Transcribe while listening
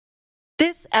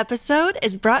This episode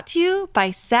is brought to you by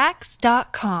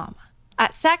Saks.com.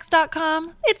 At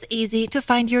Saks.com, it's easy to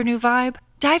find your new vibe.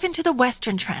 Dive into the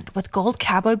Western trend with gold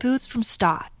cowboy boots from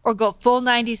Staud, or go full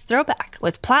 90s throwback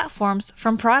with platforms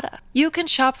from Prada. You can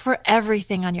shop for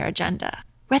everything on your agenda,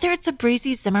 whether it's a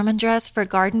breezy Zimmermann dress for a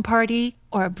garden party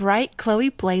or a bright Chloe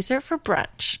blazer for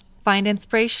brunch. Find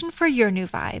inspiration for your new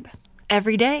vibe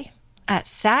every day at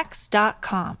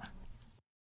Saks.com.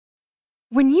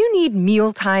 When you need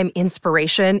mealtime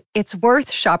inspiration, it's worth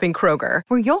shopping Kroger,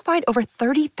 where you'll find over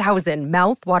 30,000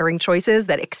 mouth-watering choices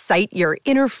that excite your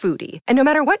inner foodie. And no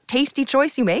matter what tasty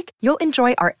choice you make, you'll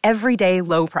enjoy our everyday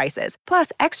low prices,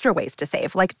 plus extra ways to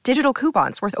save, like digital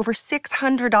coupons worth over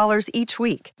 $600 each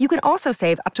week. You can also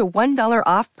save up to $1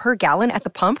 off per gallon at the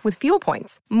pump with fuel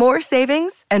points. More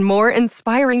savings and more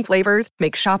inspiring flavors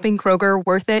make shopping Kroger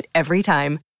worth it every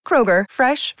time. Kroger,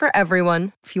 fresh for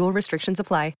everyone. Fuel restrictions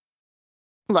apply.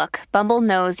 Look, Bumble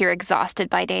knows you're exhausted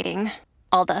by dating.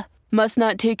 All the, must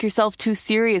not take yourself too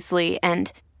seriously, and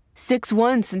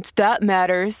 6'1" since that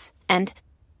matters, and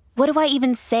what do I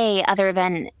even say other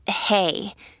than,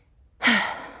 hey?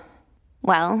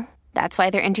 Well, that's why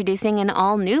they're introducing an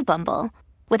all-new Bumble,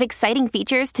 with exciting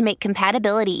features to make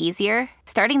compatibility easier,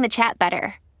 starting the chat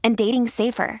better, and dating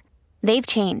safer. They've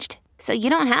changed, so you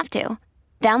don't have to.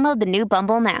 Download the new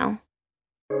Bumble now.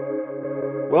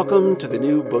 Welcome to the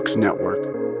New Books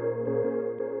Network.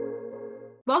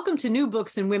 Welcome to New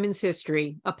Books in Women's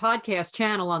History, a podcast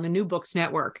channel on the New Books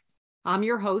Network. I'm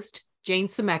your host, Jane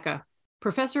Semeka,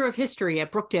 professor of history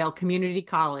at Brookdale Community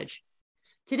College.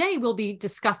 Today, we'll be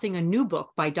discussing a new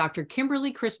book by Dr.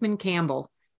 Kimberly Chrisman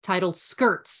Campbell titled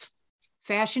Skirts,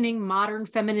 Fashioning Modern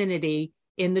Femininity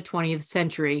in the 20th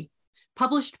Century,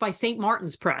 published by St.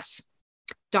 Martin's Press.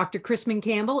 Dr. Chrisman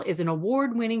Campbell is an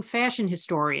award-winning fashion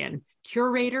historian,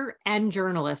 curator, and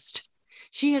journalist.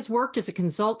 She has worked as a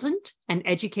consultant and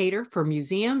educator for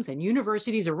museums and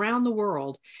universities around the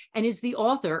world and is the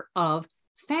author of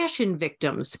Fashion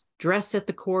Victims, Dressed at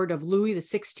the Court of Louis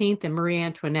XVI and Marie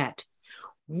Antoinette,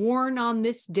 Worn on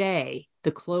This Day,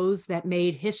 The Clothes That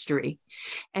Made History,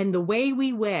 and The Way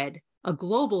We Wed, A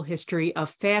Global History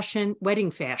of Fashion, Wedding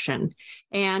Fashion,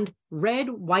 and Red,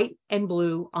 White, and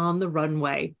Blue on the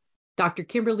Runway. Dr.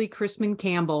 Kimberly Chrisman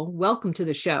Campbell, welcome to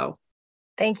the show.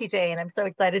 Thank you, Jane. I'm so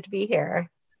excited to be here.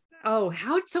 Oh,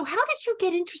 how did you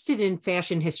get interested in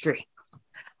fashion history?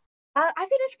 I've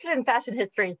been interested in fashion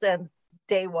history since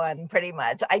day one, pretty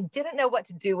much. I didn't know what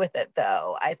to do with it,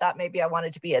 though. I thought maybe I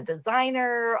wanted to be a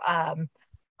designer.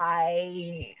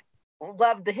 I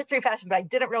loved the history of fashion, but I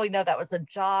didn't really know that was a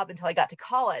job until I got to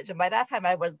college. And by that time,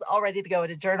 I was all ready to go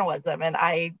into journalism. And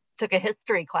I took a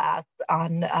history class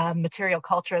on material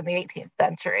culture in the 18th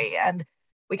century. And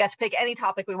we got to pick any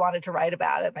topic we wanted to write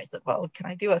about it. And I said, well, can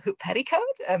I do a hoop petticoat?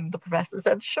 And the professor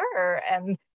said, sure.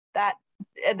 And that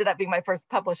ended up being my first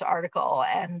published article.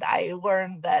 And I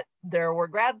learned that there were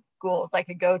grad schools I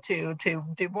could go to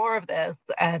do more of this,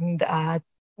 and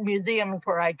museums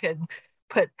where I could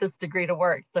put this degree to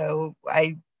work. So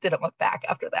I didn't look back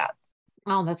after that.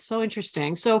 Oh, that's so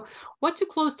interesting. So what do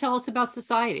clothes tell us about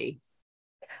society?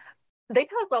 They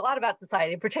tell us a lot about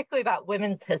society, particularly about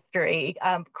women's history.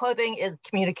 Clothing is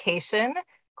communication.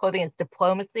 Clothing is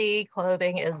diplomacy.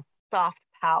 Clothing is soft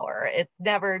power. It's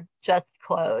never just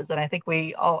clothes. And I think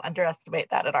we all underestimate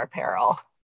that at our peril.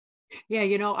 Yeah,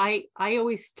 I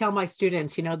always tell my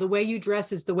students, the way you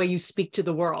dress is the way you speak to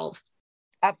the world.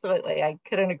 Absolutely. I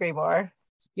couldn't agree more.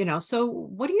 So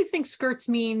what do you think skirts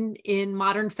mean in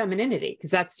modern femininity?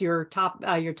 Because that's your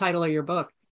title of your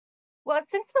book. Well,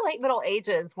 since the late Middle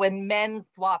Ages, when men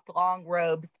swapped long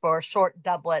robes for short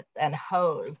doublets and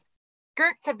hose,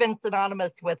 skirts have been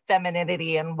synonymous with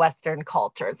femininity in Western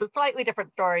culture. It's a slightly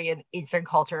different story in Eastern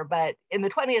culture, but in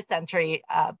the 20th century,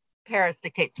 Paris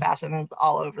dictates fashions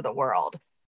all over the world.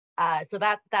 So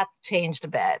that's changed a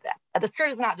bit. The skirt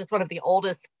is not just one of the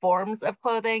oldest forms of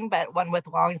clothing, but one with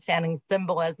longstanding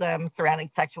symbolism surrounding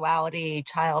sexuality,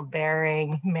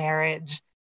 childbearing, marriage.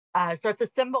 So it's a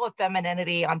symbol of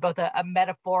femininity on both a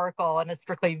metaphorical and a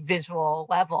strictly visual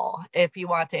level. If you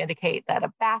want to indicate that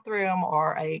a bathroom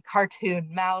or a cartoon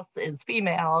mouse is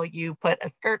female, you put a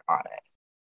skirt on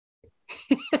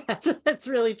it. That's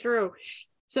really true.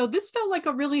 So this felt like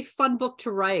a really fun book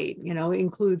to write. It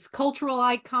includes cultural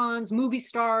icons, movie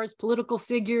stars, political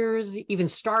figures, even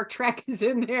Star Trek is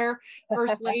in there,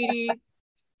 First Lady.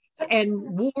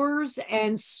 And wars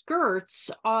and skirts.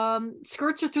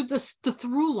 Skirts are through the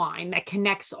through line that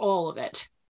connects all of it.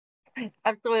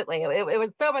 Absolutely. It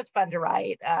was so much fun to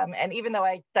write. And even though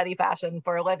I study fashion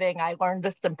for a living, I learned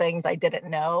just some things I didn't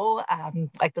know,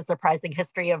 like the surprising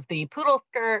history of the poodle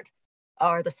skirt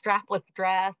or the strapless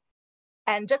dress.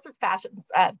 And just as fashions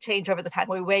change over the time,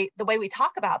 the way we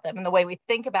talk about them and the way we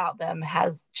think about them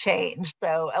has changed.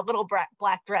 So a little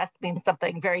black dress means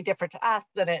something very different to us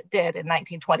than it did in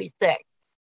 1926.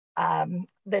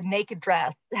 The naked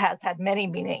dress has had many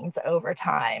meanings over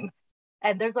time.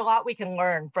 And there's a lot we can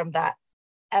learn from that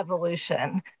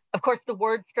evolution. Of course, the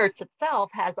word skirts itself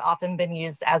has often been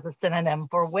used as a synonym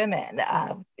for women.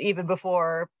 Even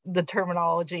before the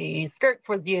terminology skirts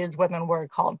was used, women were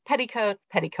called petticoats,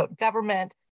 petticoat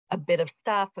government, a bit of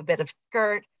stuff, a bit of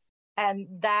skirt. And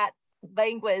that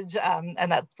language and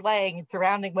that slang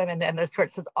surrounding women and their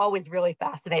skirts has always really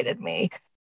fascinated me.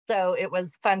 So it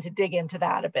was fun to dig into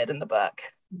that a bit in the book.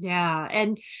 Yeah.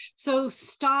 And so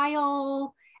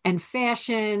style and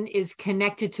fashion is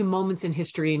connected to moments in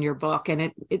history in your book. And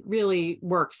it really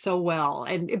works so well.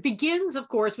 And it begins, of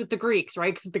course, with the Greeks,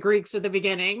 right? Because the Greeks are the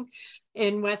beginning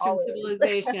in Western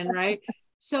civilization, right?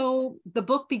 So the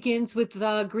book begins with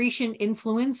the Grecian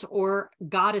influence or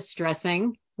goddess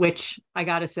dressing, which I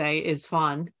got to say is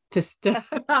fun to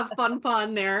have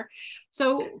fun there.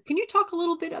 So can you talk a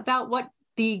little bit about what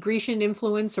the Grecian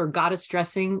influence or goddess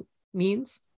dressing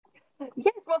means?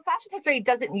 Yes, well, fashion history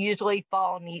doesn't usually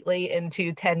fall neatly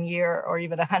into 10-year or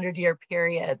even 100-year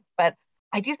periods. But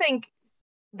I do think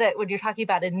that when you're talking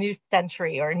about a new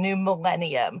century or a new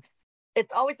millennium,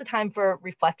 it's always a time for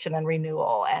reflection and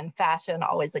renewal, and fashion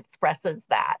always expresses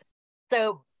that.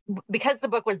 So because the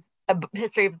book was a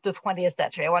history of the 20th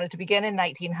century, I wanted to begin in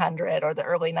 1900 or the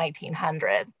early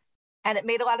 1900s. And it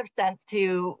made a lot of sense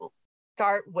to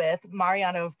start with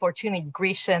Mariano Fortunni's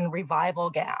Grecian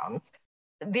revival gowns.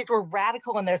 These were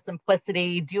radical in their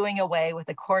simplicity, doing away with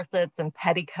the corsets and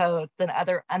petticoats and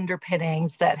other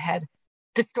underpinnings that had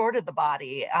distorted the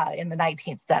body in the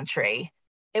 19th century.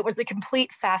 It was a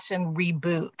complete fashion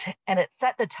reboot, and it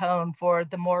set the tone for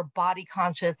the more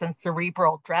body-conscious and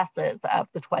cerebral dresses of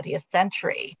the 20th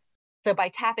century. So by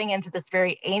tapping into this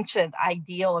very ancient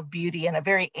ideal of beauty and a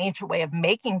very ancient way of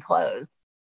making clothes,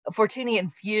 Fortuny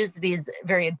infused these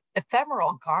very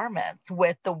ephemeral garments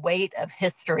with the weight of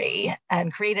history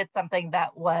and created something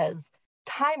that was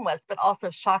timeless, but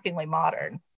also shockingly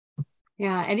modern.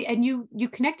 Yeah, and you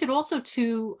connected also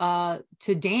to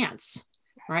dance,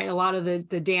 right? A lot of the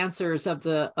dancers of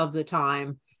the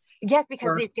time. Yes,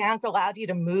 because these gowns allowed you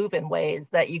to move in ways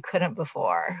that you couldn't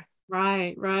before.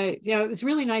 Right. Yeah, it was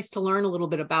really nice to learn a little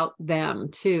bit about them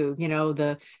too. You know,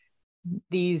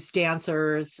 these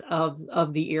dancers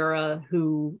of the era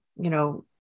who,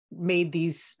 made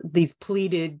these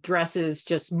pleated dresses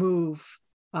just move.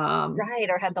 Right,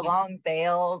 or had the long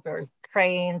veils or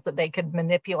trains that they could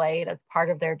manipulate as part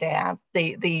of their dance.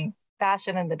 The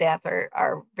fashion and the dance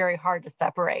are very hard to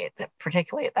separate,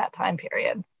 particularly at that time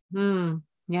period.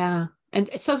 Yeah. And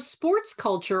so sports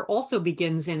culture also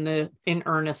begins in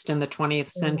earnest in the 20th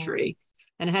century.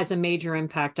 And it has a major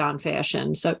impact on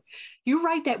fashion. So you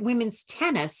write that women's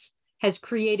tennis has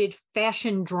created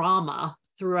fashion drama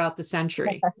throughout the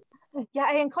century. Yeah,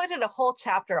 I included a whole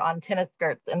chapter on tennis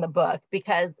skirts in the book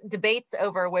because debates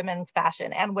over women's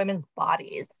fashion and women's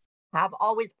bodies have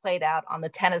always played out on the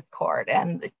tennis court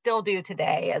and still do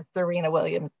today, as Serena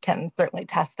Williams can certainly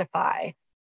testify.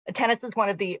 Tennis is one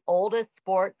of the oldest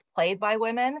sports played by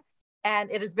women,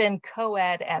 and it has been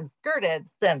co-ed and skirted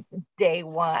since day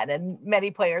one. And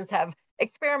many players have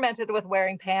experimented with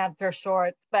wearing pants or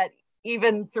shorts, but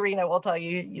even Serena will tell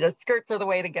you, skirts are the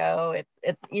way to go.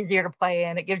 It's easier to play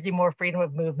in. It gives you more freedom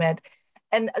of movement.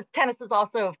 And tennis is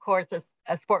also, of course,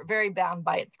 a sport very bound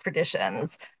by its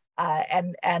traditions.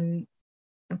 And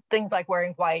things like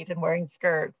wearing white and wearing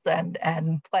skirts and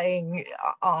playing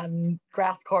on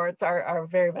grass courts are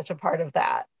very much a part of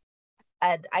that.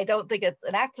 And I don't think it's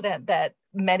an accident that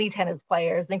many tennis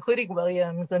players, including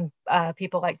Williams and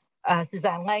people like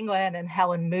Suzanne Lenglen and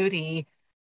Helen Moody,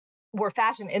 were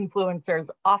fashion influencers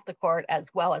off the court as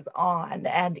well as on,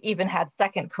 and even had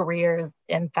second careers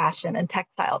in fashion and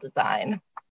textile design.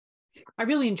 I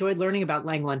really enjoyed learning about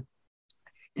Lenglen.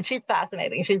 She's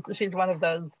fascinating. She's one of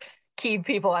those key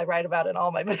people I write about in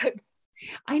all my books.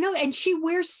 I know, and she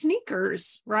wears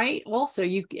sneakers, right? Also,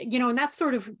 and that's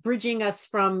sort of bridging us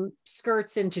from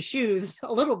skirts into shoes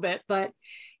a little bit, but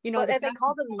and they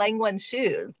call them Lenglen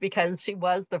shoes because she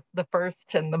was the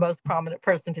first and the most prominent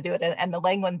person to do it. And the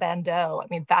Lenglen bandeau,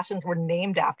 fashions were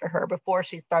named after her before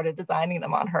she started designing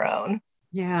them on her own.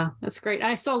 Yeah, that's great.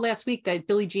 I saw last week that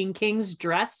Billie Jean King's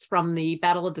dress from the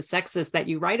Battle of the Sexes that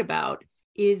you write about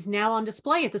is now on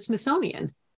display at the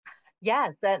Smithsonian.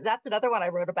 Yes, that's another one I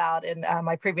wrote about in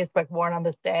my previous book, Worn on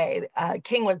This Day.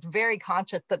 King was very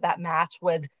conscious that match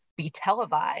would be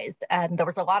televised. And there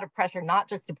was a lot of pressure, not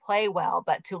just to play well,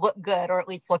 but to look good or at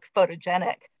least look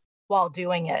photogenic while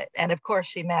doing it. And of course,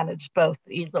 she managed both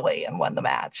easily and won the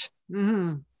match.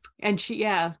 Mm-hmm. And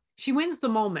she wins the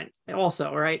moment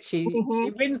also, right? She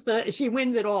wins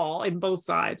it all in both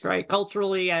sides, right?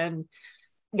 Culturally and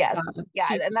yes,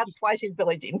 and that's why she's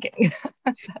Billie Jean King.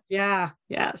 Yeah.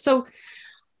 So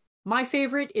my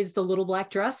favorite is the little black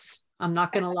dress. I'm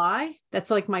not gonna lie, that's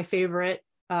like my favorite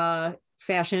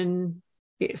fashion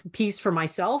piece for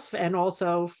myself, and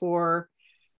also for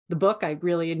the book. I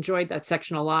really enjoyed that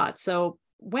section a lot. So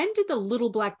when did the little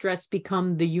black dress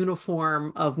become the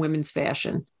uniform of women's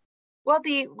fashion? Well,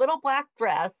 the little black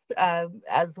dress,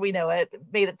 as we know it,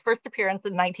 made its first appearance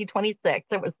in 1926.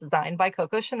 It was designed by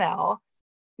Coco Chanel.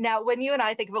 Now, when you and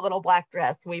I think of a little black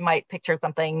dress, we might picture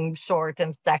something short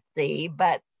and sexy,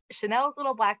 but Chanel's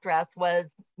little black dress was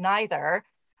neither.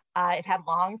 It had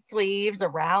long sleeves, a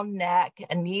round neck,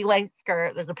 a knee-length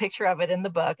skirt. There's a picture of it in the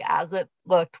book as it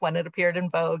looked when it appeared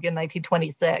in Vogue in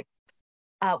 1926.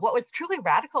 What was truly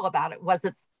radical about it was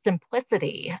its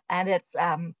simplicity and its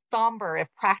somber, if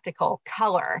practical,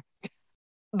 color.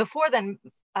 Before then,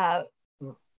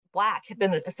 black had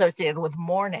been associated with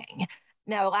mourning.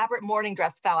 Now, elaborate mourning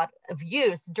dress fell out of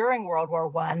use during World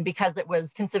War I because it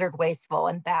was considered wasteful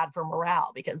and bad for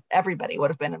morale, because everybody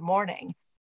would have been in mourning.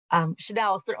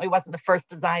 Chanel certainly wasn't the first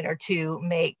designer to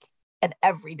make an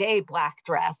everyday black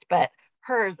dress, but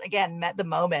hers, again, met the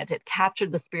moment. It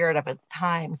captured the spirit of its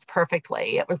times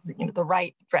perfectly. It was the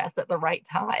right dress at the right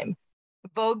time.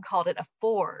 Vogue called it a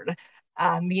Ford,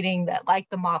 meaning that, like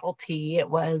the Model T, it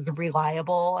was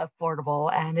reliable,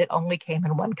 affordable, and it only came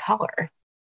in one color,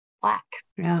 black.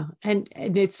 Yeah. And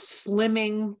it's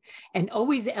slimming and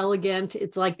always elegant.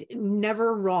 It's like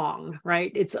never wrong,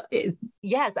 right?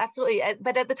 Yes, absolutely.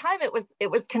 But at the time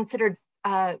it was considered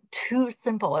too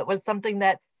simple. It was something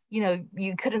that,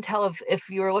 you couldn't tell if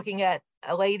you were looking at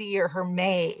a lady or her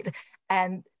maid.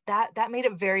 And that made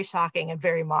it very shocking and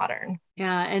very modern.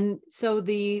 Yeah. And so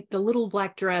the little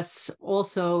black dress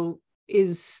also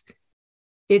is,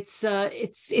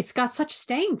 it's got such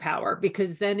staying power,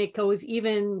 because then it goes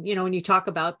even, when you talk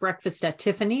about Breakfast at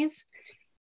Tiffany's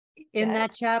in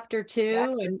that chapter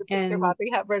too, and Audrey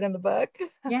Hepburn in the book.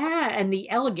 Yeah, and the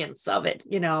elegance of it,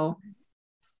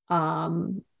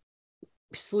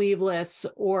 sleeveless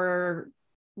or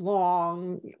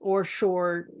long or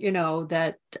short,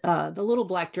 that the little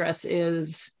black dress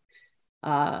is,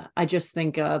 I just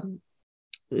think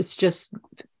it's just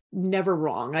never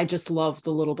wrong. I just love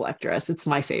the little black dress. It's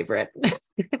my favorite. A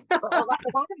lot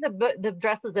of the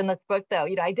dresses in this book, though,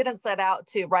 I didn't set out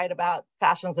to write about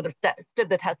fashions that have stood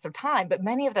the test of time, but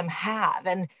many of them have.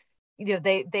 And,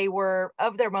 they were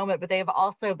of their moment, but they have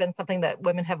also been something that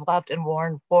women have loved and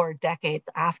worn for decades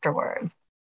afterwards.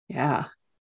 Yeah,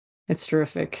 it's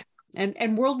terrific.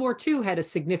 And World War II had a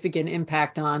significant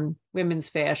impact on women's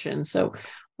fashion. So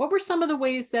what were some of the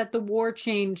ways that the war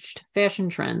changed fashion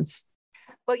trends?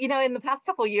 Well, in the past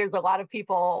couple of years, a lot of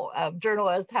people,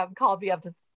 journalists, have called me up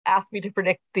to ask me to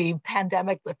predict the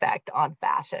pandemic's effect on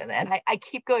fashion. And I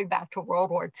keep going back to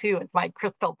World War II as my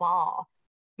crystal ball,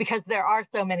 because there are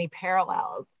so many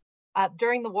parallels.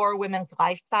 During the war, women's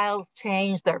lifestyles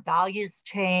changed, their values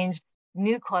changed.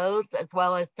 New clothes, as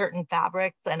well as certain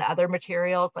fabrics and other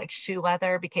materials like shoe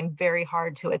leather, became very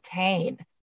hard to attain.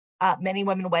 Many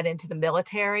women went into the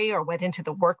military or went into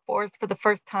the workforce for the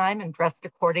first time and dressed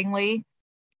accordingly.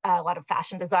 A lot of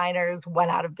fashion designers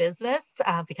went out of business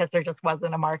because there just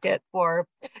wasn't a market for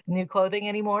new clothing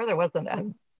anymore. There wasn't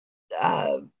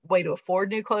a way to afford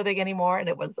new clothing anymore. And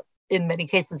it was, in many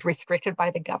cases, restricted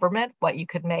by the government, what you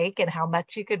could make and how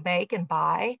much you could make and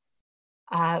buy.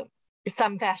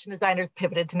 Some fashion designers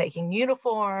pivoted to making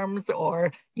uniforms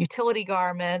or utility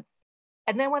garments.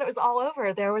 And then when it was all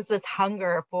over, there was this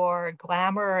hunger for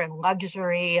glamour and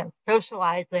luxury and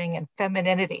socializing and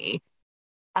femininity.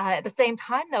 At the same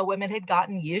time, though, women had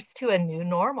gotten used to a new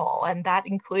normal, and that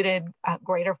included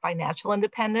greater financial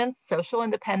independence, social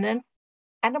independence,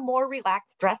 and a more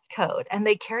relaxed dress code. And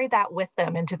they carried that with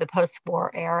them into the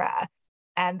post-war era.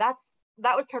 And that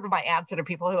was sort of my answer to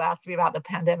people who asked me about the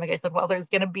pandemic. I said, well, there's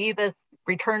going to be this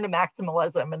return to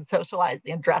maximalism and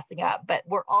socializing and dressing up, but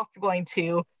we're also going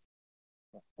to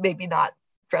maybe not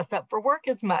dress up for work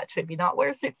as much, maybe not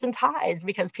wear suits and ties,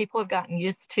 because people have gotten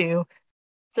used to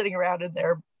sitting around in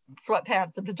their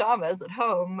sweatpants and pajamas at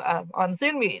home on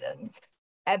Zoom meetings.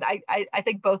 And I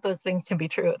think both those things can be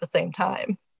true at the same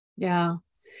time. Yeah.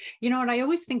 And I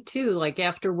always think too, like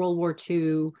after World War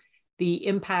II, the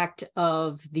impact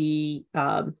of the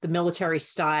military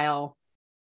style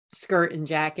skirt and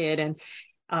jacket, and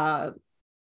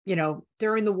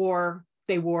during the war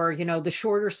they wore the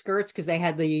shorter skirts because they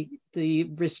had the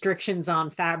restrictions on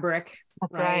fabric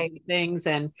That's right? right. Things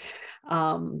and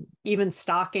even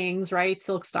stockings, right?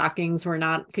 Silk stockings were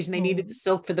not, because they needed the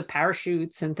silk for the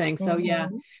parachutes and things. So yeah,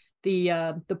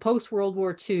 Mm-hmm. the post World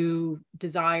War II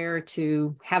desire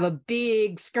to have a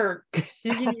big skirt.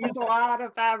 You can use a lot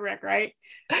of fabric, right?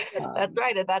 That's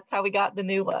right. And that's how we got the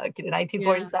new look. In Yeah.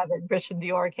 1947, Christian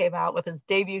Dior came out with his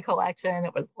debut collection.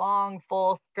 It was long,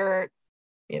 full skirts,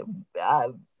 you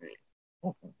know,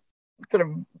 sort of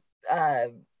uh,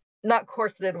 not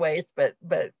corseted waist, but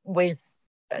waist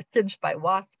cinched by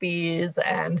waspies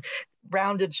and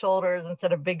rounded shoulders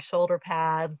instead of big shoulder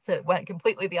pads. It went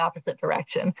completely the opposite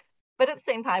direction. But at the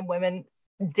same time, women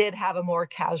did have a more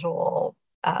casual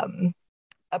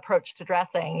approach to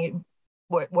dressing.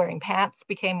 Wearing pants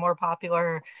became more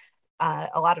popular.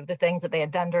 A lot of the things that they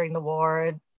had done during the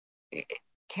war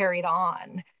carried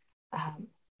on,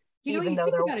 even You though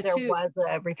think about it there too. was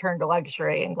a return to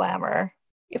luxury and glamour.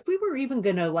 If we were even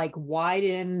going to like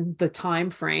widen the time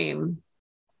frame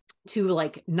to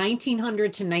like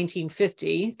 1900 to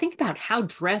 1950, think about how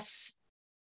dresses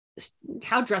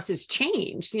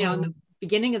changed. In the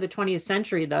beginning of the 20th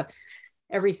century,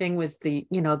 everything was the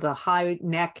high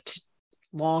necked,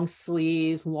 long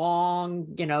sleeves, long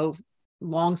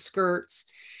skirts,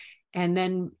 and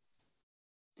then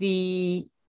the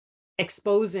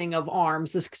exposing of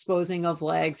arms, this exposing of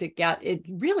legs. It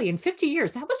really, in 50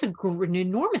 years, that was an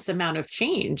enormous amount of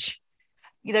change.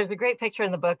 There's a great picture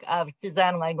in the book of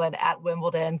Suzanne Langland at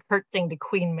Wimbledon curtsying to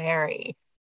Queen Mary.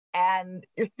 And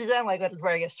Suzanne Langland is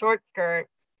wearing a short skirt,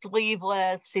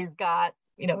 sleeveless. She's got,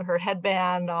 her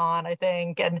headband on, I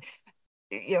think, and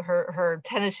her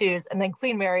tennis shoes. And then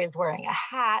Queen Mary is wearing a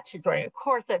hat. She's wearing a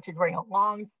corset. She's wearing a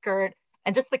long skirt.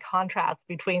 And just the contrast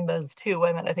between those two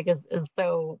women, I think, is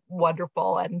so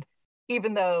wonderful. And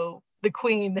even though the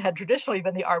Queen had traditionally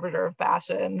been the arbiter of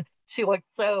fashion, she looked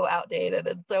so outdated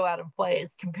and so out of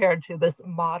place compared to this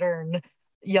modern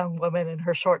young woman in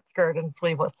her short skirt and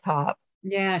sleeveless top.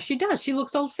 Yeah, she does. She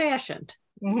looks old-fashioned,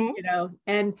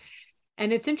 and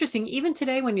it's interesting, even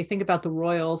today, when you think about the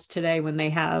royals today, when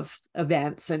they have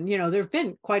events, and, there have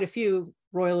been quite a few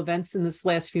royal events in this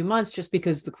last few months, just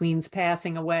because the Queen's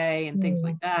passing away and things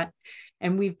like that.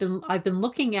 And I've been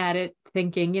looking at it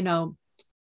thinking,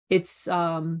 it's,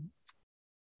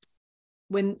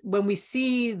 when we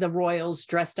see the royals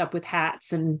dressed up with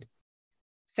hats and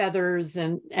feathers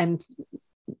and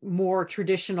more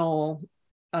traditional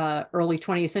early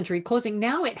 20th century clothing,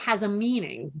 now it has a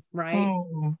meaning, right?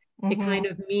 Mm-hmm. It kind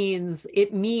of means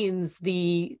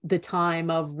the time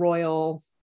of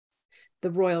the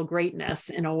royal greatness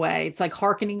in a way. It's like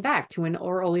hearkening back to an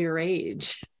earlier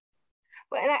age.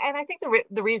 Well, and I think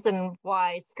the reason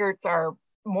why skirts are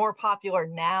more popular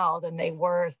now than they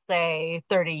were, say,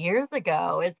 30 years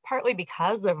ago is partly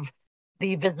because of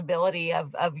the visibility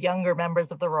of younger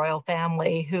members of the royal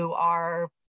family who are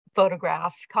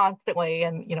photographed constantly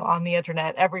and, on the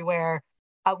internet everywhere,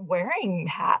 wearing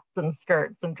hats and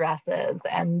skirts and dresses.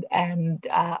 And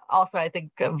also I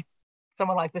think of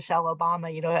someone like Michelle Obama,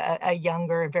 a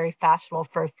younger and very fashionable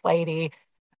first lady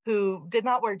who did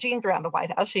not wear jeans around the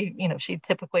White House. She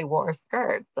typically wore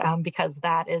skirts because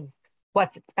that is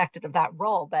what's expected of that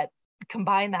role. But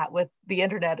combine that with the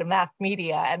internet and mass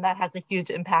media, and that has a huge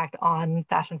impact on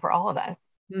fashion for all of us.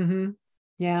 Mm-hmm.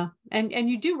 Yeah. And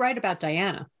you do write about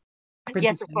Diana. Yes,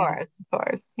 Princess of Diana.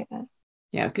 course.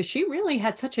 Yeah, because she really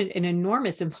had such an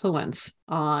enormous influence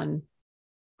on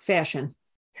fashion.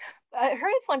 Her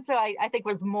influence, though, I think,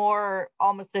 was more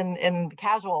almost in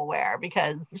casual wear,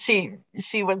 because she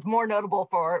was more notable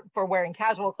for wearing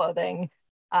casual clothing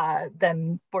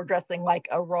than for dressing like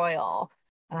a royal.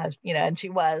 And she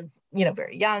was,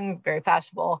 very young, very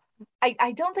fashionable.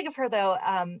 I don't think of her, though,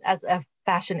 as a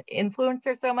fashion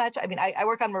influencer so much. I mean, I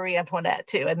work on Marie Antoinette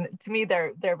too, and to me,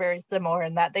 they're very similar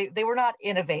in that they were not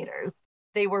innovators.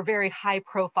 They were very high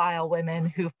profile women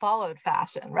who followed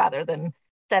fashion rather than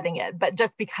setting it. But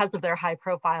just because of their high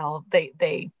profile,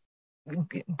 they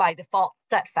by default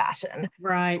set fashion.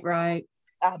 Right.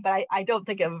 But I don't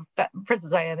think of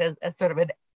Princess Diana as sort of an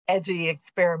edgy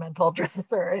experimental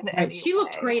dresser in any She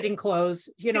looked great in clothes.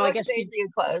 I guess she in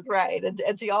clothes, right?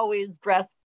 And she always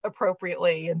dressed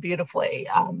appropriately and beautifully.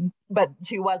 But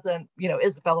she wasn't,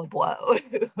 Isabella Blow,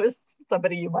 who was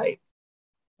somebody you might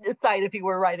cite if you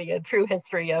were writing a true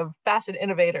history of fashion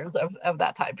innovators of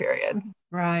that time period.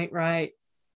 Right.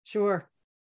 Sure.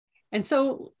 And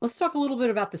so let's talk a little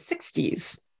bit about the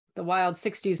 60s, the wild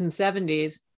 60s and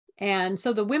 70s. And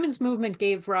so the women's movement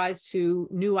gave rise to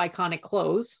new iconic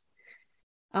clothes.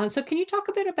 So can you talk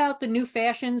a bit about the new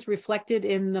fashions reflected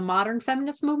in the modern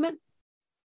feminist movement?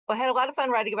 I had a lot of fun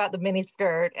writing about the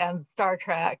miniskirt and Star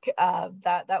Trek.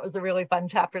 That was a really fun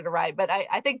chapter to write. But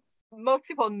I think most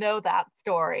people know that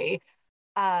story.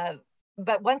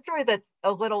 But one story that's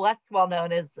a little less well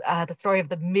known is the story of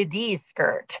the midi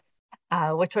skirt,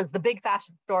 which was the big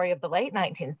fashion story of the late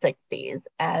 1960s.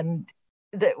 And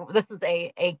this is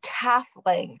a calf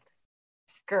length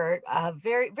skirt,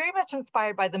 very, very much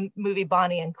inspired by the movie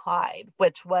Bonnie and Clyde,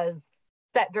 which was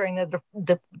set during the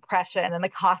Depression, and the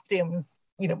costumes,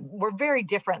 were very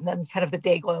different than kind of the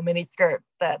Day-Glo mini skirts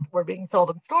that were being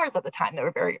sold in stores at the time. They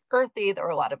were very earthy. There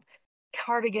were a lot of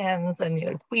cardigans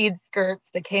and tweed skirts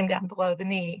that came down below the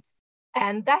knee,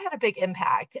 and that had a big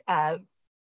impact. A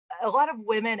lot of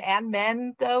women and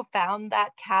men, though, found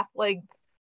that calf length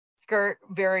skirt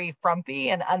very frumpy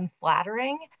and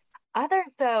unflattering. Others,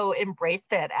 though,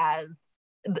 embraced it as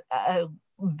a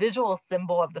visual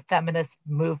symbol of the feminist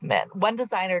movement. One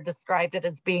designer described it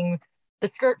as being the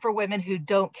skirt for women who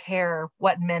don't care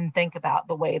what men think about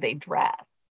the way they dress.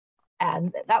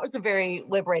 And that was a very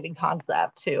liberating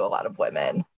concept to a lot of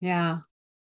women. Yeah.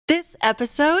 This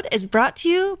episode is brought to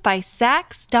you by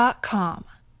Saks.com.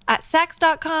 At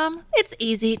Saks.com, it's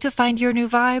easy to find your new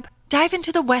vibe. Dive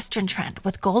into the Western trend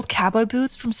with gold cowboy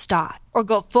boots from Stott, or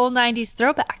go full 90s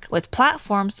throwback with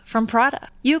platforms from Prada.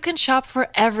 You can shop for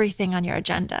everything on your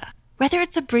agenda, whether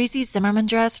it's a breezy Zimmermann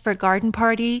dress for a garden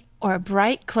party or a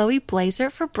bright Chloe blazer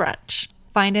for brunch.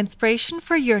 Find inspiration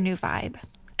for your new vibe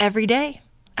every day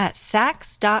at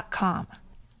Saks.com.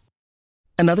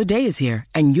 Another day is here,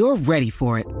 and you're ready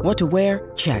for it. What to wear?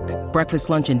 Check. Breakfast,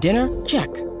 lunch, and dinner? Check.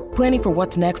 Planning for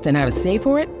what's next and how to save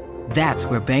for it? That's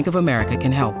where Bank of America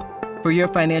can help. For your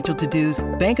financial to-dos,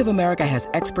 Bank of America has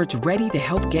experts ready to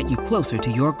help get you closer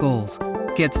to your goals.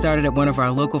 Get started at one of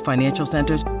our local financial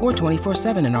centers or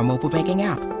 24/7 in our mobile banking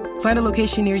app. Find a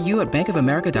location near you at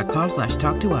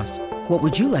bankofamerica.com/talktous. What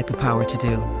would you like the power to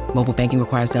do? Mobile banking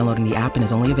requires downloading the app and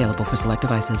is only available for select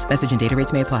devices. Message and data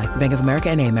rates may apply. Bank of America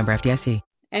NA, member FDIC.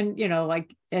 And,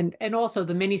 and also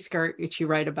the mini skirt that you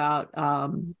write about,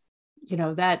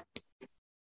 that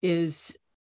is,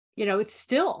 it's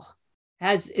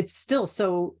still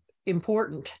so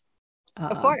important.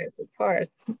 Of course.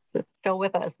 It's still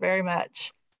with us very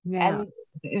much. Yeah. And,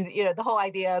 the whole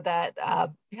idea that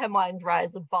hemlines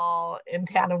rise and fall in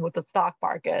tandem with the stock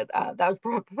market, that was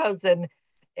proposed in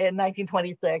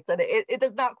 1926, and it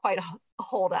does not quite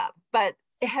hold up. But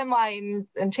hemlines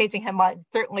and changing hemlines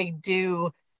certainly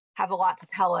do have a lot to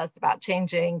tell us about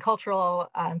changing cultural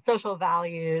and social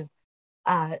values,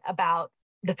 about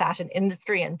the fashion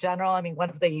industry in general. I mean,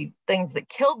 one of the things that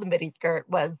killed the midi skirt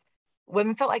was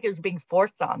women felt like it was being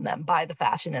forced on them by the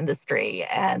fashion industry,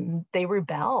 and they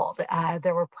rebelled.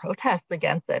 There were protests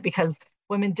against it because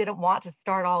women didn't want to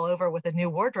start all over with a new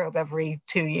wardrobe every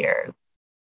 2 years.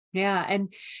 Yeah.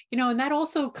 And, and that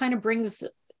also kind of brings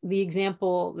the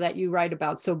example that you write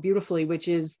about so beautifully, which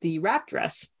is the wrap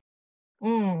dress.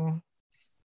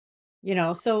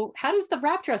 So how does the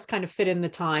wrap dress kind of fit in the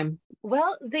time?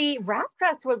 Well, the wrap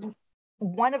dress was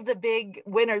one of the big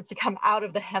winners to come out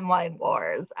of the hemline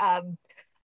wars.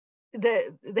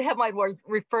 The hemline wars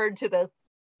referred to this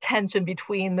tension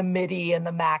between the midi and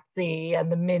the maxi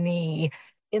and the mini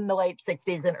in the late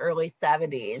 60s and early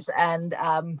 70s. And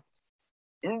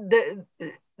the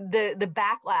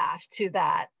backlash to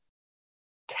that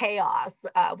chaos,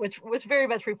 which very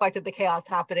much reflected the chaos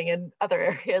happening in other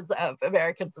areas of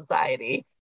American society,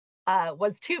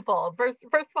 was twofold. First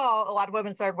of all, a lot of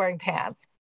women started wearing pants.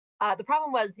 The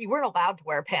problem was you weren't allowed to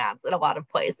wear pants in a lot of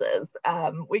places.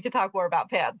 We could talk more about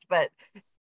pants, but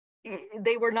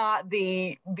they were not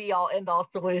the be-all, end-all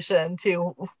solution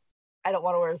to, I don't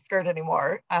want to wear a skirt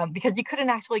anymore, because you couldn't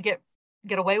actually get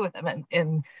away with them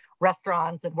in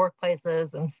restaurants and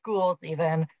workplaces and schools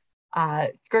even.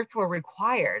 Skirts were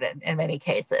required in many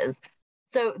cases.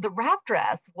 So the wrap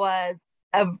dress was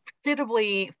a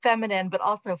suitably feminine but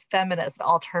also feminist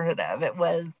alternative. It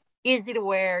was easy to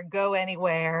wear, go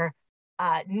anywhere,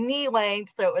 knee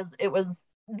length, so it was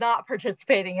not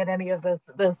participating in any of this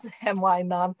hemline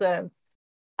nonsense,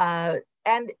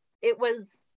 and it was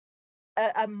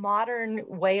a modern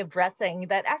way of dressing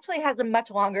that actually has a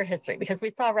much longer history, because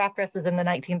we saw wrap dresses in the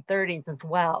 1930s as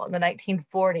well, in the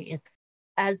 1940s,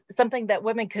 as something that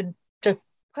women could just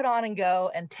put on and go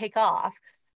and take off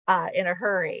in a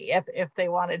hurry if they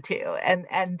wanted to.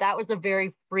 And that was a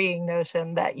very freeing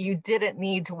notion, that you didn't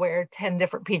need to wear 10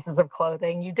 different pieces of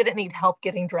clothing. You didn't need help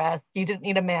getting dressed. You didn't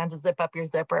need a man to zip up your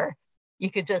zipper.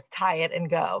 You could just tie it and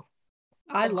go.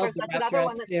 I love the wrap dress,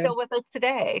 one that's still with us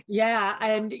today. Yeah.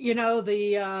 And,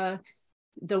 the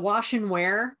wash and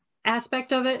wear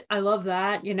aspect of it. I love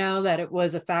that, that it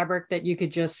was a fabric that you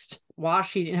could just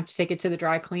wash. You didn't have to take it to the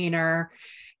dry cleaner.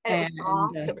 And it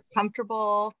was soft, it was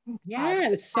comfortable. Yeah,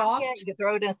 it was soft. You could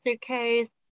throw it in a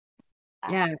suitcase.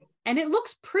 Yeah. And it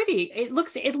looks pretty. It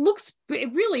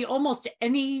really almost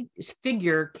any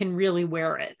figure can really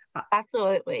wear it.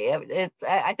 Absolutely.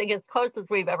 I think as close as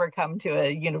we've ever come to a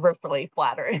universally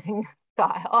flattering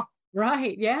style.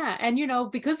 Right. Yeah. And,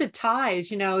 because it ties,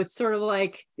 it's sort of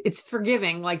like it's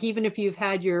forgiving. Like even if you've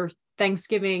had your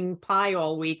Thanksgiving pie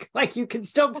all week, like you can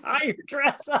still tie your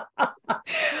dress up.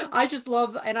 I just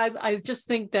love, and I just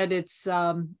think that it's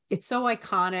so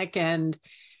iconic. And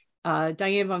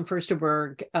Diane von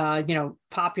Furstenberg,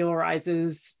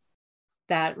 popularizes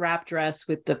that wrap dress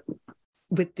with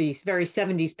these very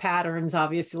 70s patterns.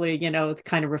 Obviously, it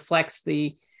kind of reflects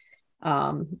the,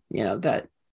 the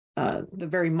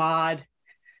very mod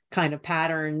kind of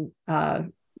pattern,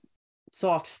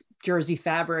 soft jersey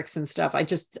fabrics and stuff. I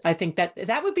think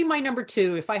that would be my number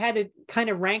 2. If I had to kind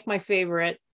of rank my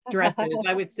favorite dresses,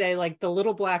 I would say like the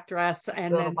little black dress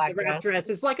and then the wrap dress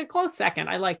is like a close second.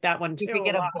 I like that one too. You could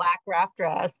get a black wrap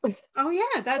dress. Oh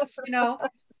yeah, that's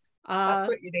that's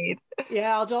what you need.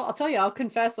 Yeah, I'll tell you, I'll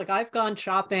confess, like I've gone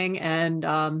shopping and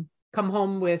come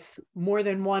home with more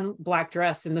than one black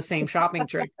dress in the same shopping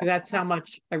trip. That's how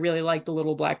much I really like the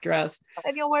little black dress.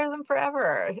 And you'll wear them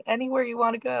forever, anywhere you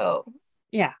want to go.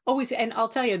 Yeah, always. And I'll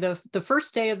tell you, the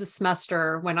first day of the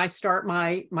semester, when I start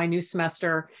my new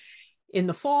semester in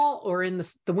the fall or in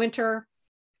the winter,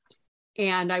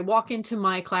 and I walk into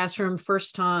my classroom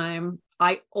first time,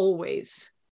 I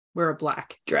always wear a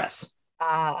black dress.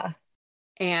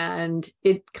 And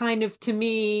it kind of, to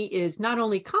me, is not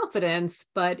only confidence,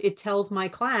 but it tells my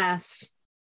class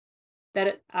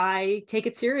that I take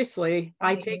it seriously.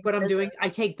 I take what I'm doing. I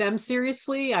take them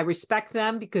seriously. I respect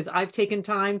them because I've taken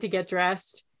time to get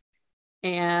dressed.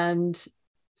 And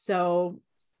so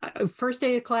first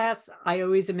day of class, I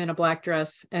always am in a black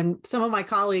dress. And some of my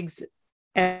colleagues,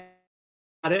 and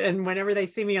whenever they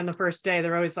see me on the first day,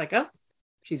 they're always like, oh,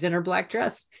 she's in her black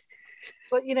dress.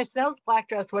 Well, Chanel's black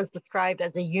dress was described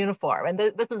as a uniform. And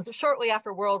this is shortly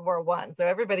after World War I. So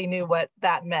everybody knew what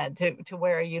that meant, to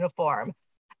wear a uniform.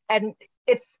 And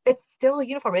it's still a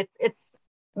uniform. It's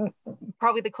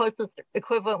probably the closest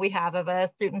equivalent we have of a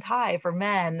suit and tie for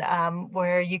men,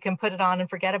 where you can put it on and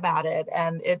forget about it.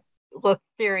 And it looks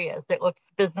serious. It looks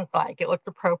businesslike. It looks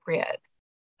appropriate.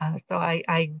 So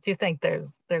I do think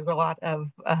there's a lot of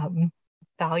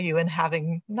value in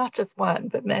having not just one,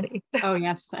 but many. Oh,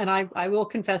 yes. And I will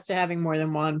confess to having more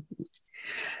than one.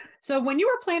 So when you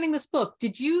were planning this book,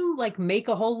 did you make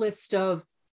a whole list of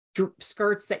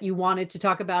skirts that you wanted to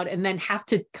talk about and then have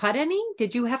to cut any?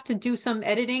 Did you have to do some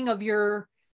editing of your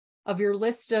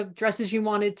list of dresses you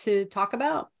wanted to talk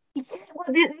about? Well,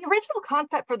 the original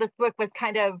concept for this book was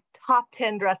kind of top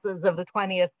 10 dresses of the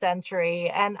 20th century.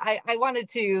 And I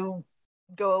wanted to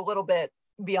go a little bit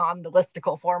beyond the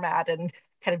listicle format and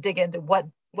kind of dig into what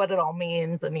it all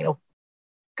means and,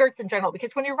 skirts in general,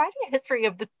 because when you're writing a history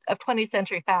of 20th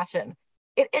century fashion,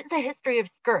 it is a history of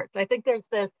skirts. I think there's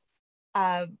this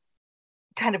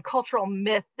kind of cultural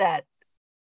myth that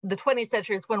the 20th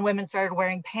century is when women started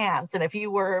wearing pants. And if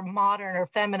you were modern or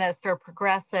feminist or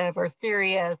progressive or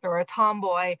serious or a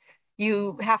tomboy,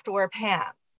 you have to wear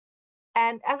pants.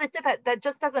 And as I said, that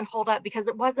just doesn't hold up because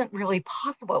it wasn't really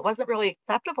possible. It wasn't really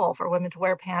acceptable for women to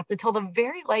wear pants until the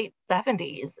very late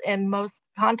 70s in most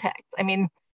contexts. I mean,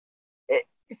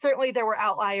 certainly there were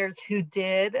outliers who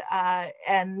did,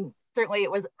 and certainly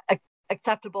it was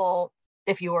acceptable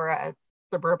if you were a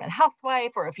suburban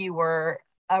housewife or if you were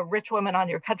a rich woman on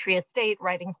your country estate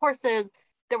riding horses.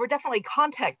 There were definitely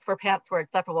contexts where pants were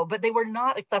acceptable, but they were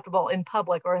not acceptable in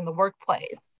public or in the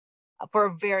workplace for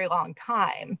a very long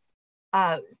time.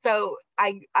 So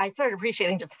I started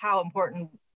appreciating just how important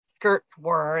skirts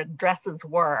were, dresses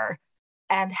were,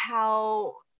 and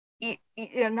how,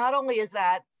 not only is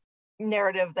that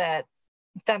narrative that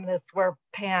feminists wear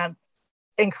pants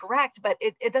incorrect, but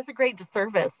it does a great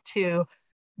disservice to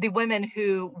the women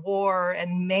who wore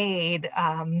and made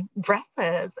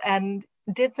dresses and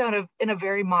did so in a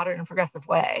very modern and progressive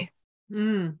way.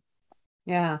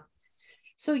 Yeah.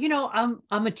 So,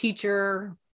 I'm a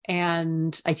teacher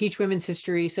and I teach women's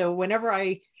history. So whenever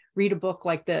I read a book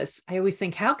like this, I always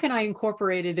think, how can I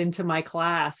incorporate it into my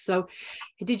class? So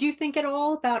did you think at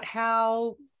all about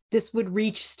how this would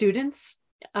reach students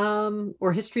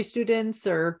or history students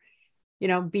or,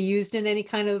 be used in any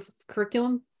kind of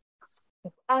curriculum?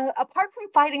 Apart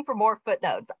from fighting for more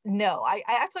footnotes, no. I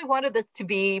actually wanted this to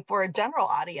be for a general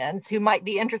audience who might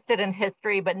be interested in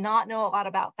history but not know a lot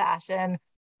about fashion,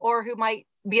 or who might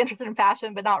be interested in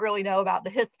fashion but not really know about the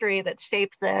history that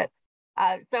shapes it.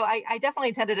 So I definitely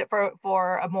intended it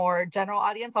for a more general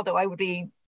audience, although I would be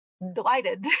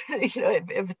delighted,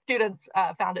 if students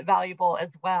found it valuable as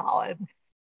well.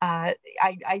 And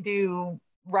I do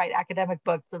write academic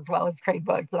books as well as trade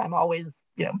books, and I'm always,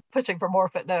 pushing for more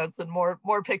footnotes and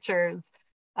more pictures,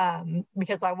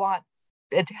 because I want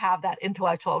it to have that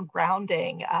intellectual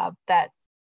grounding that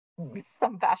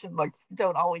some fashion books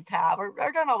don't always have or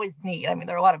don't always need. I mean,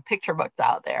 there are a lot of picture books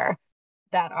out there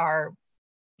that are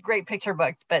great picture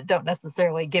books, but don't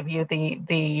necessarily give you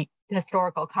the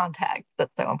historical context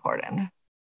that's so important.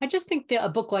 I just think that a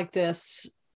book like this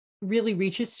really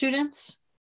reaches students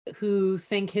who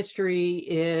think history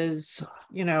is,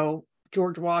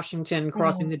 George Washington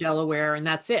crossing the Delaware and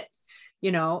that's it.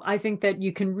 I think that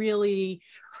you can really,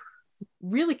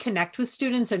 really connect with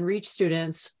students and reach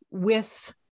students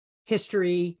with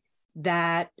history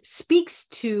that speaks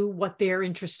to what they're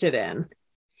interested in,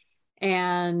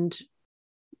 and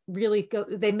really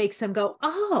they makes them go,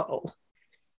 oh,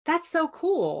 that's so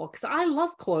cool, because I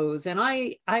love clothes and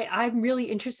I'm really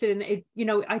interested in it.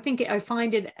 I think I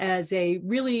find it as a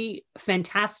really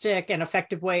fantastic and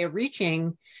effective way of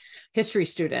reaching history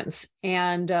students.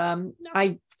 And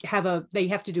they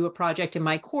have to do a project in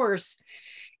my course,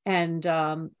 and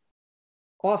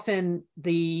often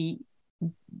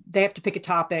they have to pick a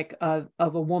topic of a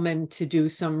woman to do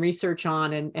some research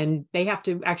on, and they have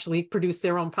to actually produce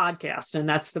their own podcast, and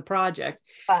that's the project.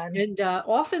 Fun. And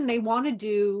often they want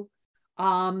to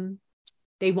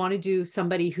do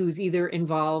somebody who's either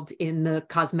involved in the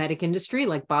cosmetic industry,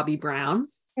 like Bobbi Brown.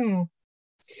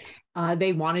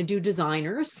 They want to do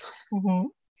designers.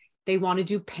 They want to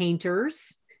do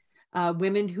painters,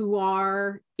 women who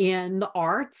are in the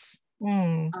arts.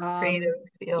 Creative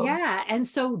field. Yeah. And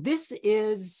so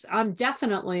I'm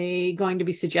definitely going to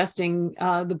be suggesting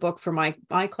the book for my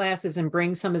classes and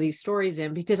bring some of these stories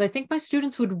in, because I think my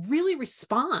students would really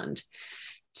respond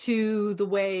to the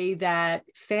way that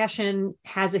fashion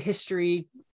has a history,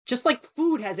 just like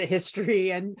food has a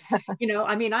history. And,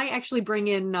 I actually bring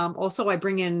in,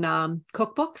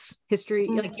 cookbooks, history,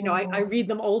 I read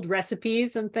them old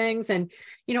recipes and things, and,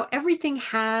 everything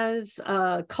has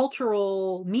a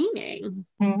cultural meaning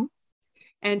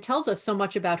and tells us so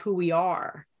much about who we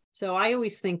are. So I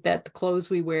always think that the clothes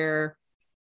we wear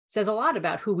says a lot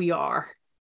about who we are.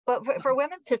 But for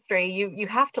women's history, you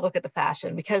have to look at the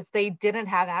fashion, because they didn't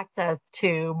have access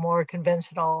to more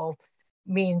conventional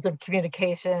means of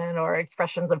communication or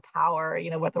expressions of power,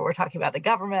 whether we're talking about the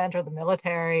government or the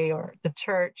military or the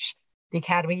church, the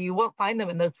academy. You won't find them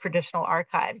in those traditional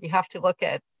archives. You have to look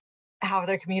at how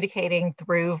they're communicating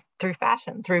through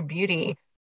fashion, through beauty.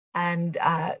 And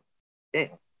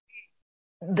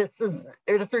this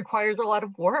requires a lot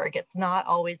of work. It's not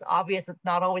always obvious. It's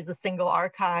not always a single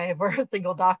archive or a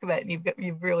single document.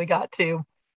 You've really got to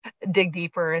dig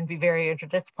deeper and be very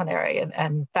interdisciplinary,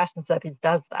 and fashion studies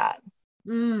does that.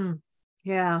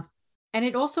 Yeah. And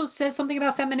it also says something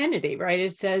about femininity, right?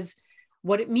 It says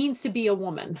what it means to be a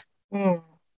woman,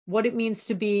 what it means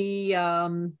to be,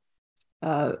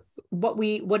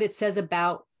 what it says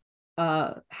about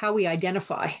how we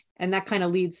identify. And that kind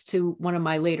of leads to one of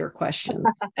my later questions.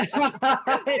 I know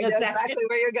exactly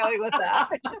where you're going with that.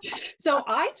 So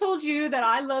I told you that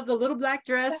I love the little black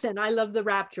dress and I love the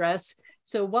wrap dress.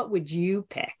 So what would you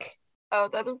pick? Oh,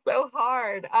 that is so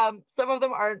hard. Some of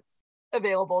them aren't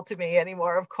available to me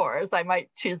anymore, of course. I might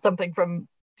choose something from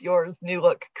yours New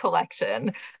Look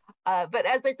collection. But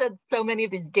as I said, so many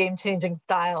of these game-changing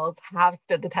styles have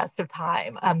stood the test of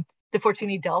time. The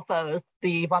Fortuny Delphos,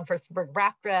 the von Furstenberg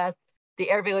wrap dress, the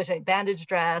Hervé Leger bandage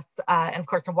dress, and of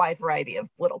course, a wide variety of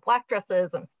little black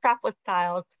dresses and strapless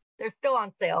styles. They're still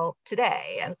on sale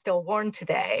today and still worn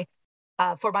today.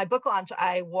 For my book launch,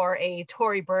 I wore a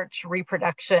Tory Burch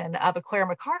reproduction of a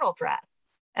Claire McCardell dress.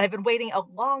 And I've been waiting a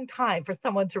long time for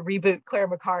someone to reboot Claire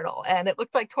McCardell. And it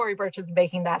looks like Tory Burch is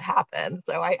making that happen.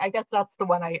 So I guess that's the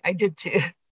one I did choose.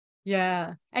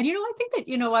 Yeah. And, I think that,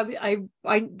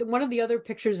 I one of the other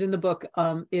pictures in the book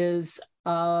is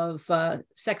of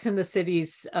Sex and the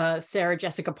City's Sarah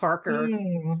Jessica Parker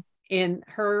in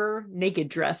her naked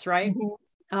dress, right?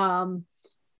 And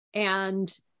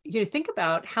think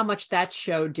about how much that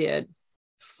show did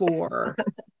for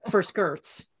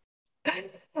skirts. I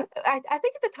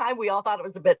think at the time we all thought it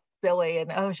was a bit silly,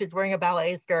 and she's wearing a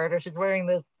ballet skirt, or she's wearing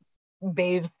this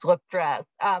babe slip dress.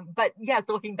 But yes,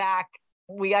 looking back,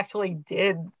 we actually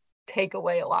did take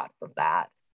away a lot from that.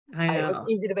 I know. It was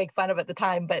easy to make fun of at the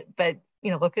time, but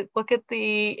look at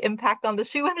the impact on the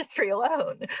shoe industry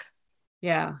alone.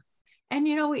 Yeah. And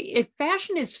if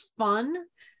fashion is fun,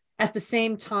 at the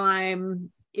same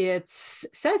time it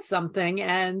says something.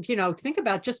 And, think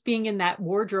about just being in that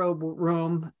wardrobe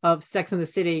room of Sex and the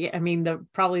City. I mean,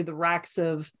 probably the racks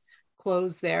of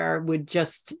clothes there would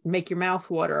just make your mouth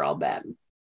water, I'll bet.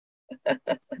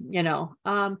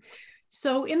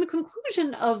 So in the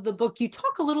conclusion of the book, you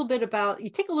talk a little bit about,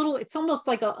 it's almost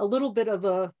like a little bit of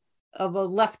a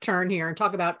left turn here and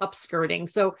talk about upskirting.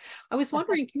 So I was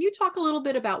wondering, can you talk a little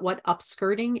bit about what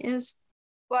upskirting is?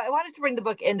 Well, I wanted to bring the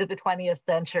book into the 20th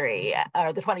century,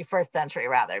 or the 21st century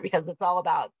rather, because it's all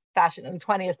about fashion in the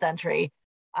 20th century.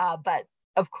 But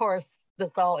of course,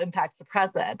 this all impacts the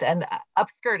present. And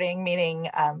upskirting, meaning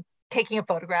taking a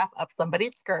photograph up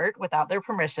somebody's skirt without their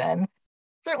permission,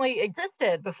 certainly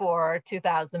existed before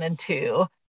 2002.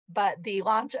 But the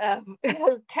launch of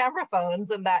camera phones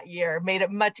in that year made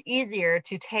it much easier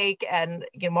to take and,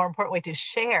 more importantly, to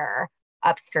share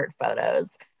upskirt photos.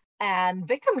 And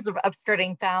victims of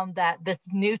upskirting found that this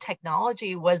new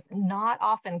technology was not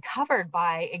often covered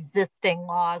by existing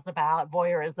laws about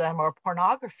voyeurism or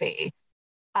pornography.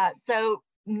 So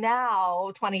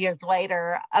now, 20 years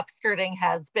later, upskirting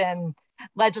has been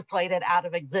legislated out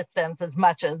of existence as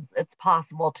much as it's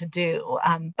possible to do.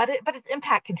 But its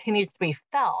impact continues to be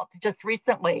felt. Just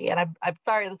recently, and I'm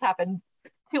sorry this happened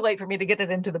too late for me to get it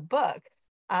into the book,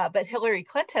 but Hillary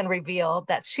Clinton revealed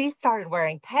that she started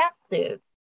wearing pantsuits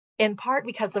in part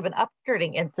because of an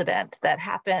upskirting incident that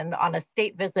happened on a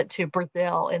state visit to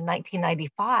Brazil in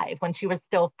 1995 when she was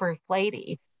still First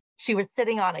Lady. She was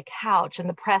sitting on a couch and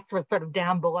the press was sort of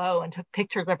down below and took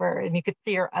pictures of her, and you could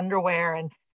see her underwear,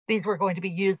 and these were going to be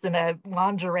used in a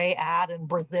lingerie ad in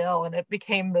Brazil, and it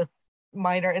became this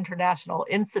minor international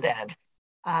incident.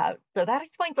 So that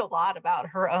explains a lot about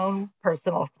her own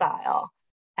personal style.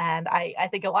 And I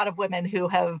think a lot of women who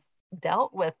have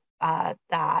dealt with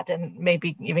that and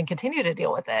maybe even continue to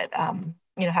deal with it,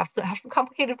 have some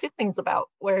complicated feelings about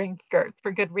wearing skirts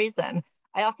for good reason.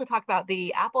 I also talk about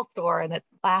the Apple Store and its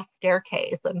glass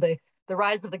staircase, and the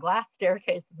rise of the glass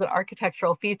staircase as an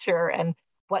architectural feature and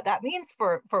what that means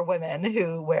for women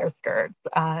who wear skirts.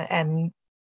 And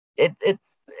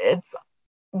it's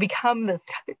become this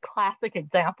classic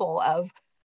example of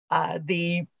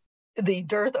the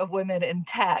dearth of women in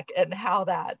tech and how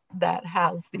that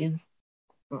has these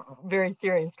very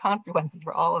serious consequences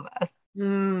for all of us.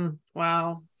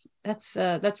 Wow.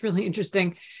 That's really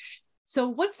interesting. So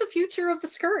what's the future of the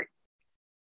skirt?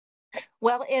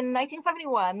 Well, in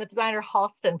 1971, the designer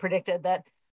Halston predicted that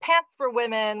pants for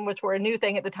women, which were a new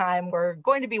thing at the time, were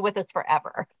going to be with us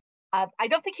forever. I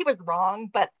don't think he was wrong,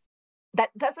 but that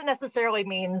doesn't necessarily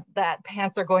mean that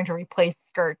pants are going to replace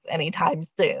skirts anytime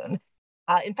soon.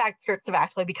 In fact, skirts have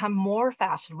actually become more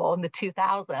fashionable in the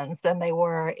 2000s than they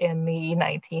were in the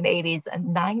 1980s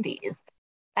and 90s.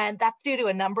 And that's due to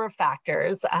a number of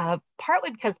factors,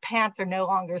 partly because pants are no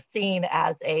longer seen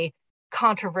as a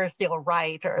controversial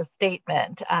right or a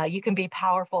statement. You can be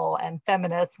powerful and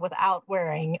feminist without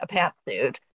wearing a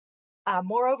pantsuit.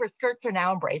 Moreover, skirts are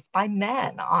now embraced by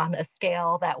men on a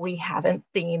scale that we haven't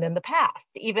seen in the past,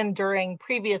 even during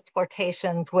previous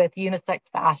flirtations with unisex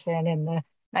fashion in the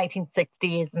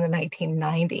 1960s and the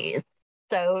 1990s.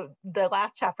 So the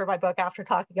last chapter of my book, after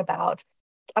talking about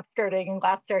upskirting and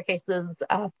glass staircases,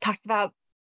 talks about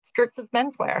skirts as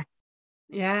menswear.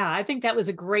 Yeah, I think that was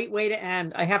a great way to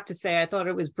end. I have to say, I thought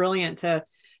it was brilliant to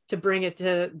bring it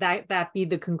to that be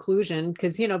the conclusion,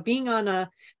 because, being on a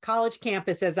college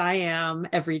campus as I am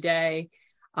every day,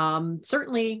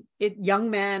 certainly young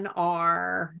men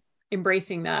are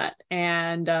embracing that.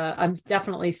 And I'm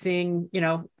definitely seeing,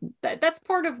 that's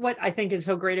part of what I think is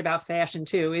so great about fashion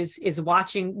too, is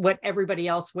watching what everybody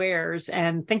else wears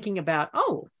and thinking about,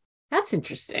 oh, that's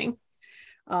interesting.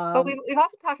 But we've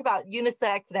often talked about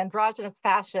unisex and androgynous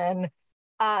fashion,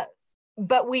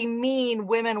 but we mean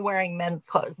women wearing men's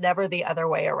clothes, never the other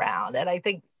way around. And I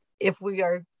think if we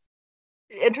are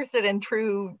interested in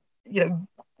true,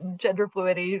 gender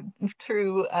fluidity,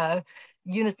 true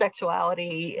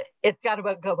unisexuality, it's got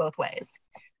to go both ways.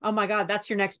 Oh my God, that's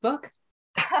your next book.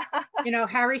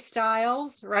 Harry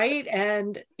Styles, right?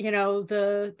 And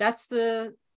that's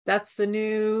the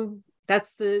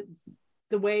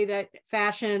way that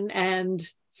fashion and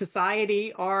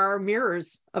society are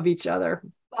mirrors of each other.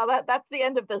 Well, that's the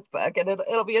end of this book, and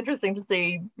it'll be interesting to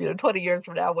see, 20 years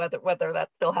from now whether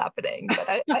that's still happening.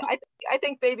 But I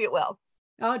think maybe it will.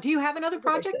 Do you have another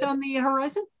project on the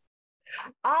horizon?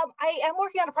 I am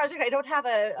working on a project. I don't have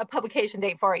a publication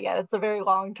date for it yet. It's a very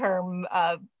long-term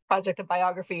project, a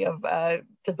biography of a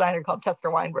designer called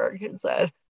Chester Weinberg, who's a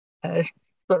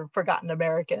sort of forgotten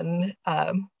American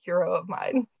hero of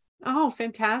mine. Oh,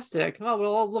 fantastic. Well,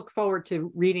 we'll all look forward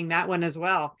to reading that one as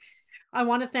well. I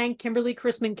want to thank Kimberly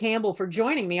Chrisman Campbell for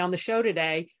joining me on the show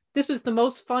today. This was the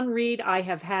most fun read I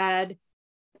have had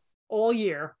all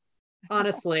year,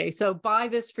 honestly. So buy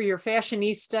this for your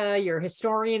fashionista, your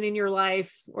historian in your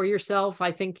life, or yourself.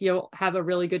 I think you'll have a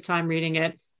really good time reading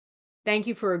it. Thank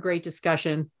you for a great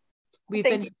discussion.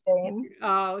 Thank you, Jane.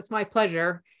 It's my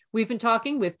pleasure. We've been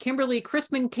talking with Kimberly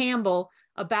Chrisman Campbell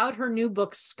about her new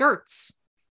book, Skirts,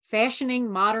 Fashioning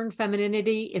Modern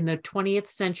Femininity in the 20th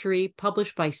Century,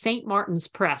 published by St. Martin's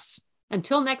Press.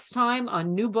 Until next time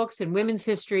on New Books in Women's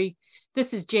History,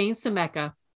 this is Jane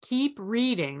Semeka. Keep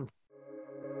reading.